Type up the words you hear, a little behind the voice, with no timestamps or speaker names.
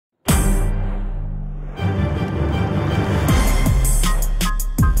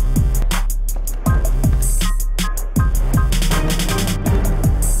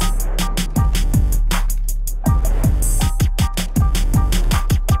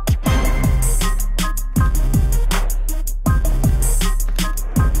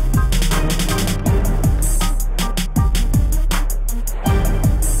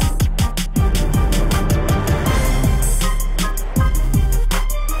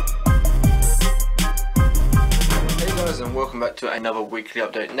to another weekly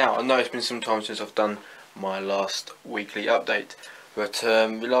update. Now, I know it's been some time since I've done my last weekly update, but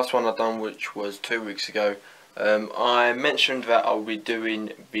the last one I've done, which was 2 weeks ago, I mentioned that I'll be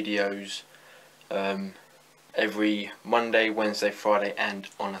doing videos every Monday, Wednesday, Friday and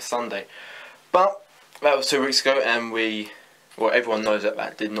on a Sunday. But that was 2 weeks ago, and everyone knows that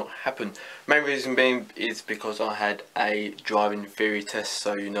that did not happen. Main reason being is because I had a driving theory test,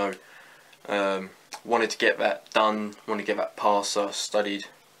 so you know, wanted to get that done, wanted to get that passed, so I studied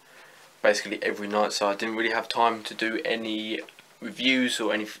basically every night, so I didn't really have time to do any reviews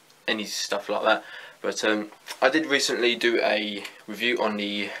or any stuff like that. But I did recently do a review on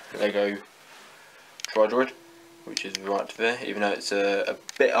the Lego Tri-Droid, which is right there, even though it's a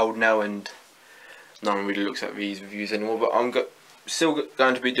bit old now and no one really looks at these reviews anymore, but I'm still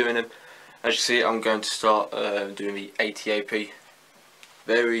going to be doing them. As you see, I'm going to start doing the ATAP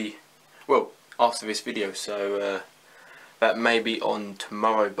very well after this video, so that may be on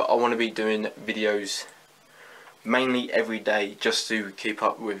tomorrow, but I want to be doing videos mainly every day just to keep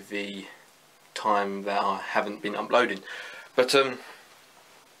up with the time that I haven't been uploading. But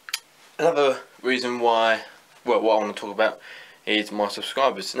another reason why, what I want to talk about is my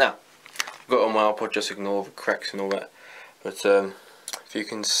subscribers. Now, I've got on my iPod, just ignore the cracks and all that, but if you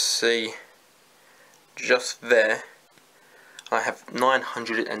can see just there, I have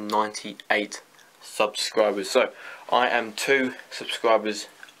 998 subscribers, so I am 2 subscribers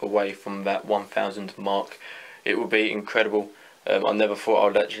away from that 1000 mark. It will be incredible. I never thought I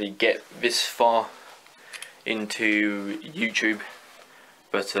would actually get this far into YouTube,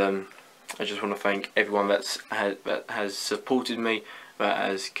 but I just want to thank everyone that has supported me, that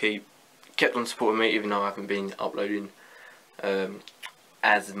has kept on supporting me, even though I haven't been uploading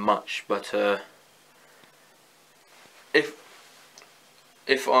as much. But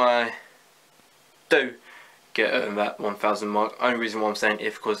if I do get that 1000 mark, only reason why I'm saying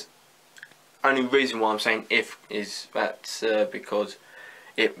if is that's because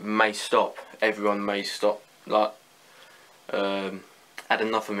it may stop. Everyone may stop, like had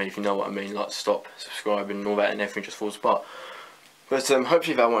enough of me, if you know what I mean, like stop subscribing and all that, and everything just falls apart. But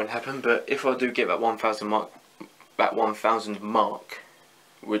hopefully that won't happen. But if I do get that 1000 mark,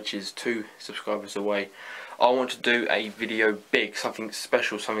 which is 2 subscribers away, I want to do a video big, something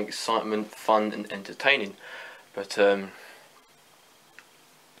special, something excitement, fun and entertaining. But I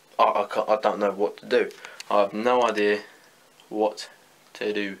don't know what to do. I have no idea what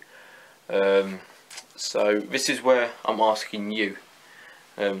to do. So this is where I'm asking you,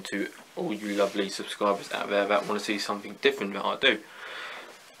 to all you lovely subscribers out there that want to see something different that I do.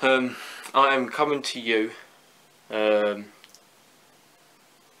 I am coming to you. Another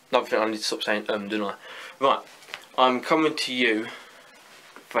thing, I need to stop saying don't I? Right, I'm coming to you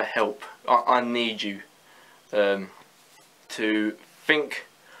for help. I need you to think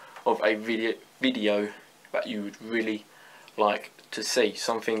of a video that you would really like to see,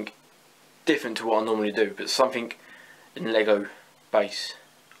 something different to what I normally do, but something in Lego base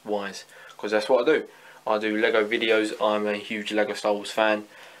wise, because that's what I do. I do Lego videos. I'm a huge Lego Star Wars fan,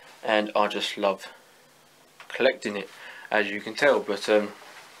 and I just love collecting it, as you can tell. But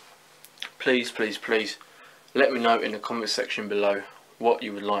please let me know in the comment section below what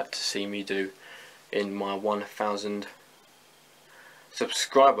you would like to see me do in my 1000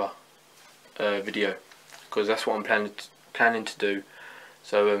 subscriber video, because that's what I'm planning to do.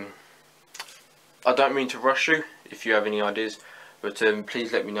 So I don't mean to rush you if you have any ideas, but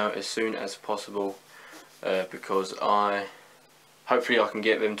please let me know as soon as possible, because hopefully I can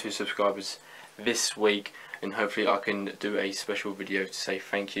get them 2 subscribers this week, and hopefully I can do a special video to say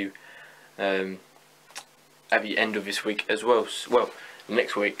thank you at the end of this week as well. Well,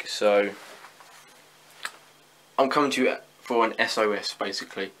 next week. So I'm coming to you for an SOS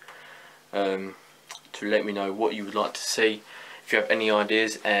basically, to let me know what you would like to see, if you have any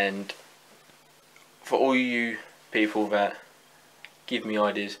ideas. And for all you people that give me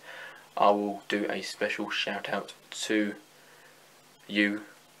ideas, I will do a special shout out to you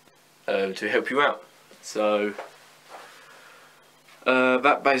to help you out. So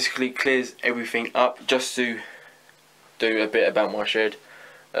that basically clears everything up. Just to do a bit about my shed.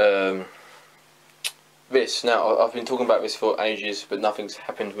 This, now I've been talking about this for ages, but nothing's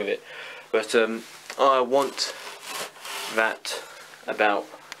happened with it. But I want that about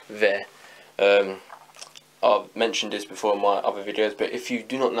there. I've mentioned this before in my other videos, but if you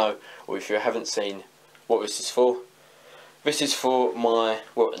do not know, or if you haven't seen what this is for my,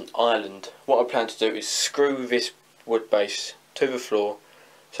 well, an island. What I plan to do is screw this wood base to the floor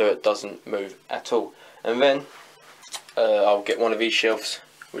so it doesn't move at all, and then I'll get one of these shelves,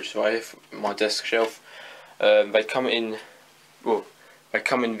 which is right here, my desk shelf. They come in well, they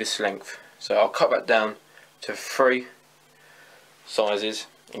come in this length. So I'll cut that down to 3 sizes,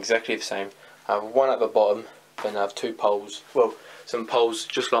 exactly the same. I have one at the bottom, then I have 2 poles, well, some poles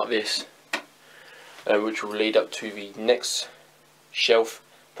just like this, which will lead up to the next shelf.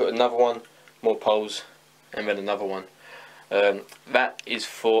 Put another one, more poles, and then another one. That is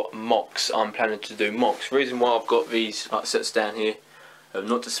for mocks. I'm planning to do mocks. Reason why I've got these like sets down here,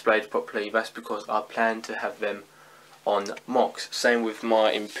 not displayed properly, that's because I plan to have them on mocks. Same with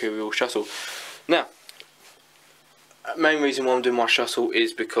my Imperial Shuttle. Now, main reason why I'm doing my Shuttle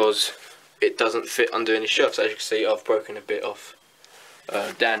is because it doesn't fit under any shelves. As you can see, I've broken a bit off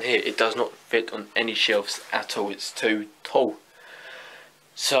down here. It does not fit on any shelves at all. It's too tall.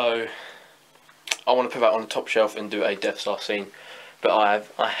 So I want to put that on the top shelf and do a Death Star scene. But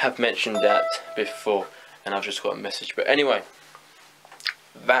I have mentioned that before, and I've just got a message. But anyway,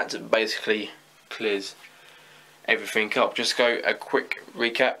 that basically clears everything up. Just go a quick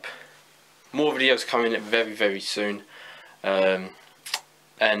recap. More videos coming very, very soon.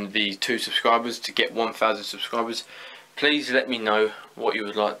 And the 2 subscribers to get 1,000 subscribers. Please let me know what you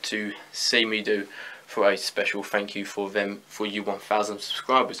would like to see me do for a special thank you for you 1,000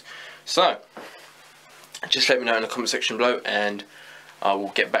 subscribers. So just let me know in the comment section below, and I will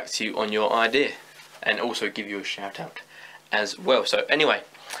get back to you on your idea, and also give you a shout out as well. So anyway,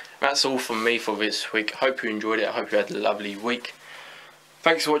 that's all from me for this week. Hope you enjoyed it. I hope you had a lovely week.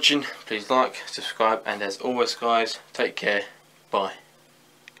 Thanks for watching. Please like, subscribe, and as always guys, take care. Bye.